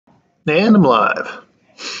And I'm live.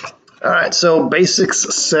 All right, so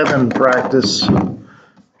basics 7 practice.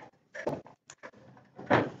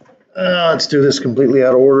 Let's do this completely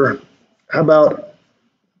out of order. How about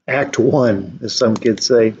Act 1, as some kids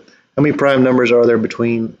say? How many prime numbers are there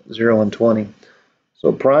between 0 and 20? So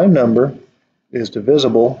a prime number is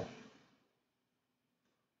divisible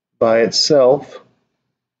by itself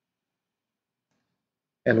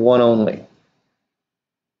and one only.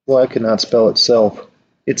 Well, I cannot spell itself.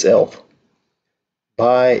 It's elf.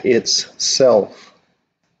 By itself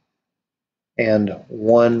and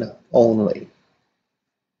one only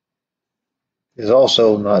is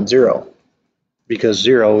also not 0, because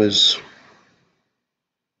 0 is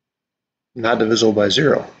not divisible by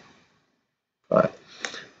 0. All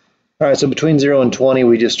right, so between 0 and 20,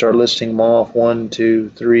 we just start listing them off. 1, 2,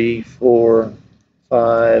 3, 4,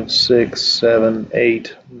 5, 6, 7,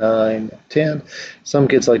 8, 9, 10. Some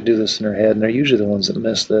kids like to do this in their head, and they're usually the ones that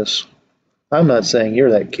miss this. I'm not saying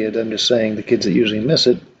you're that kid. I'm just saying the kids that usually miss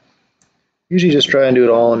it usually just try and do it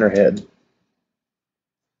all in their head.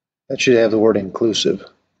 That should have the word inclusive.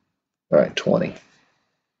 All right, 20.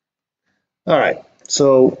 All right,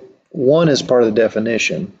 so 1 is part of the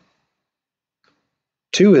definition.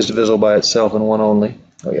 2 is divisible by itself and one only.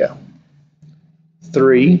 Oh, yeah.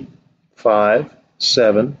 3, 5,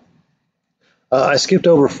 7. I skipped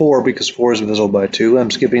over 4 because 4 is divisible by 2.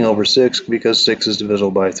 I'm skipping over 6 because 6 is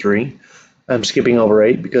divisible by 3. I'm skipping over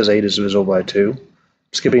 8 because 8 is divisible by 2. I'm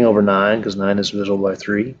skipping over 9 because 9 is divisible by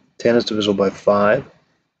 3. 10 is divisible by 5.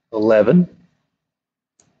 11,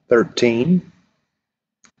 13,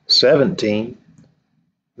 17,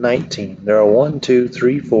 19. There are 1, 2,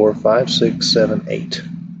 3, 4, 5, 6, 7, 8.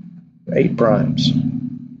 8 primes.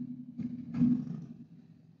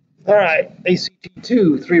 All right, ACT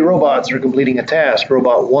 2, 3 robots are completing a task.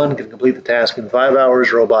 Robot 1 can complete the task in 5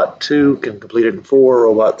 hours. Robot 2 can complete it in 4.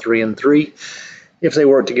 Robot 3 in 3. If they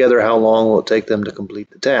work together, how long will it take them to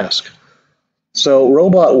complete the task? So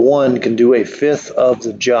Robot 1 can do a fifth of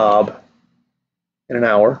the job in an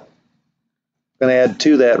hour. We're going to add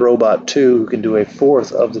to that Robot 2, who can do a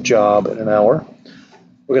fourth of the job in an hour.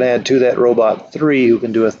 We're going to add to that Robot 3, who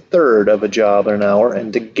can do a third of a job in an hour.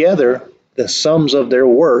 And together, the sums of their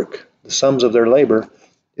work, the sums of their labor,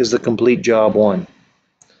 is the complete job 1.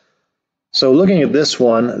 So looking at this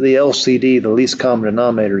one, the LCD, the least common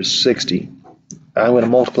denominator, is 60. I'm going to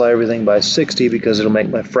multiply everything by 60 because it'll make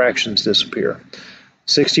my fractions disappear.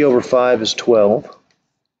 60 over 5 is 12.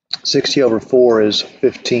 60 over 4 is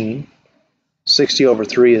 15. 60 over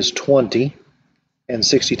 3 is 20. And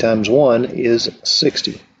 60 times 1 is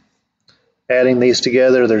 60. Adding these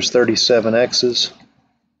together, there's 37 x's.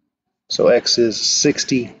 So x is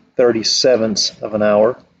 60/37 of an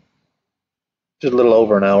hour. Just a little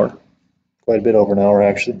over an hour. Quite a bit over an hour,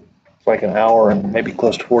 actually. It's like an hour and maybe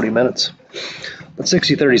close to 40 minutes. But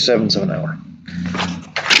 60/37 of an hour.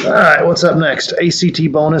 All right, what's up next?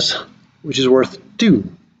 ACT bonus, which is worth 2.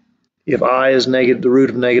 If I is negative, the root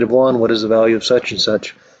of -1, what is the value of such and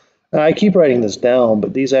such? Now, I keep writing this down,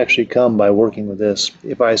 but these actually come by working with this.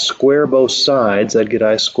 If I square both sides, I'd get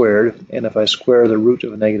I squared. And if I square the root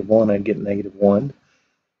of a -1, I'd get -1.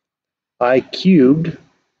 I cubed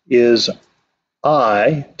is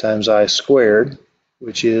I times I squared,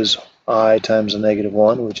 which is I times a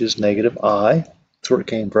 -1, which is -I. That's where it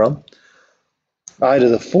came from. I to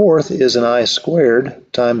the fourth is an I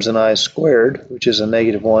squared times an I squared, which is a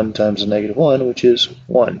 -1 times a -1, which is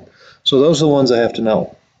 1. So those are the ones I have to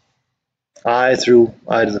know. I through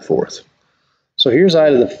I to the fourth. So here's I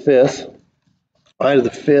to the fifth. I to the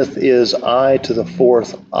fifth is I to the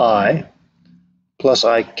fourth I, plus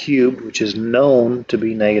I cubed, which is known to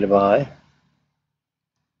be -I,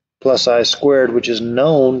 plus I squared, which is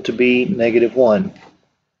known to be -1.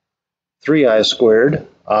 3I squared.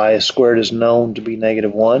 I squared is known to be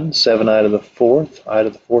 -1. 7I to the fourth. I to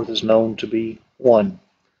the fourth is known to be 1.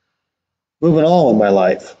 Moving on in my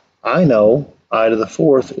life, I know I to the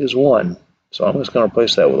fourth is 1. So I'm just going to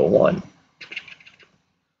replace that with a 1.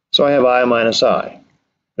 So I have I minus I.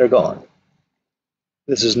 They're gone.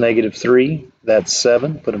 This is -3. That's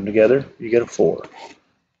 7. Put them together, you get a 4.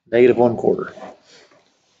 -1/4.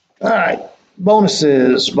 All right.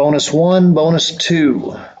 Bonuses. Bonus 1, bonus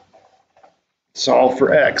 2. Solve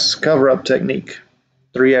for x. Cover-up technique.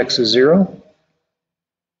 3x is 0.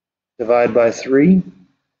 Divide by 3.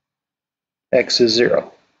 X is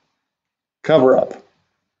 0. Cover up.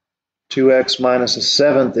 2x minus a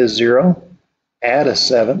seventh is 0. Add a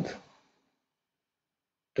seventh.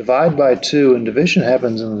 Divide by 2, and division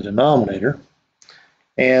happens in the denominator.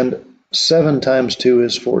 And 7 times 2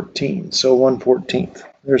 is 14, so 1/14.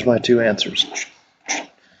 There's my 2 answers.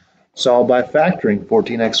 Solve by factoring.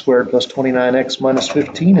 14x squared plus 29x minus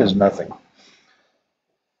 15 is nothing.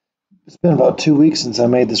 It's been about 2 weeks since I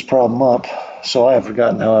made this problem up, so I have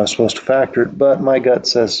forgotten how I was supposed to factor it, but my gut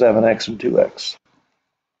says 7x and 2x.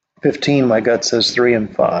 15, my gut says 3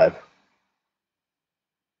 and 5.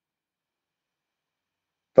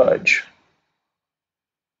 Fudge.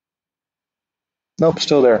 Nope,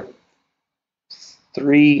 still there.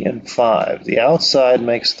 3 and 5. The outside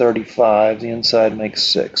makes 35, the inside makes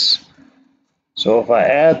 6. So if I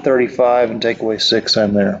add 35 and take away 6,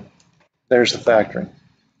 I'm there. There's the factoring.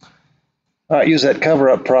 All right, use that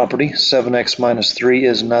cover-up property. 7x minus 3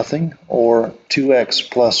 is nothing, or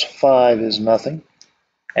 2x plus 5 is nothing.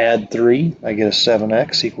 Add 3, I get a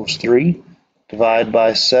 7x equals 3. Divide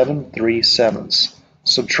by 7, 3 sevenths.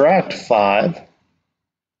 Subtract 5,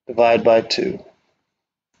 divide by 2.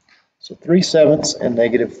 So 3 sevenths and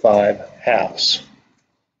negative 5 halves.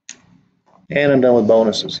 And I'm done with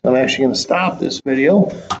bonuses. I'm actually going to stop this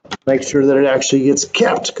video, make sure that it actually gets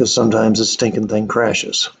kept, because sometimes this stinking thing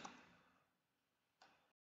crashes.